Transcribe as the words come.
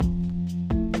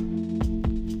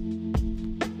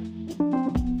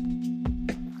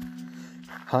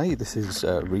Hi, this is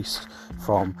Reese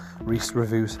from Reese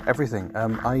Reviews Everything.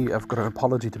 I have got an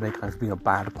apology to make. I've been a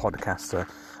bad podcaster.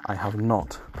 I have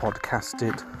not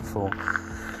podcasted for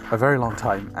a very long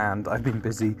time and I've been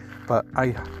busy, but I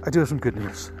do have some good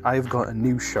news. I've got a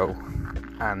new show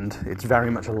and it's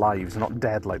very much alive. It's not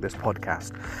dead like this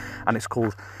podcast, and it's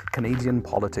called Canadian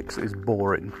Politics is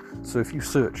Boring. So if you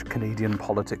search Canadian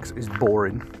Politics is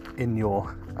Boring in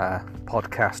your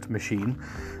podcast machine,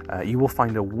 you will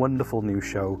find a wonderful new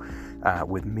show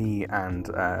with me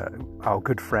and our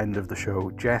good friend of the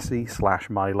show,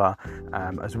 Jessie/Myla,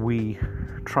 as we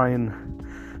try and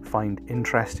find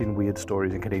interesting, weird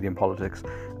stories in Canadian politics.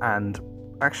 And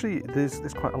actually,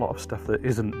 there's quite a lot of stuff that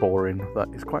isn't boring, that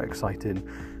is quite exciting.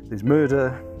 There's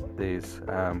murder,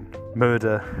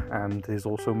 and there's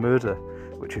also murder,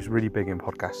 which is really big in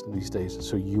podcasting these days,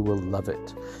 so you will love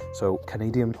it. So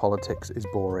Canadian Politics is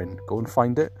Boring. Go and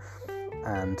find it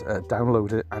and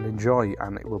download it and enjoy,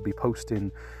 and it will be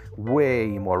posting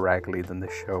way more regularly than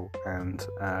this show, and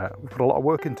we put a lot of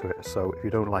work into it, so if you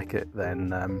don't like it,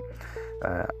 then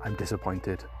I'm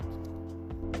disappointed.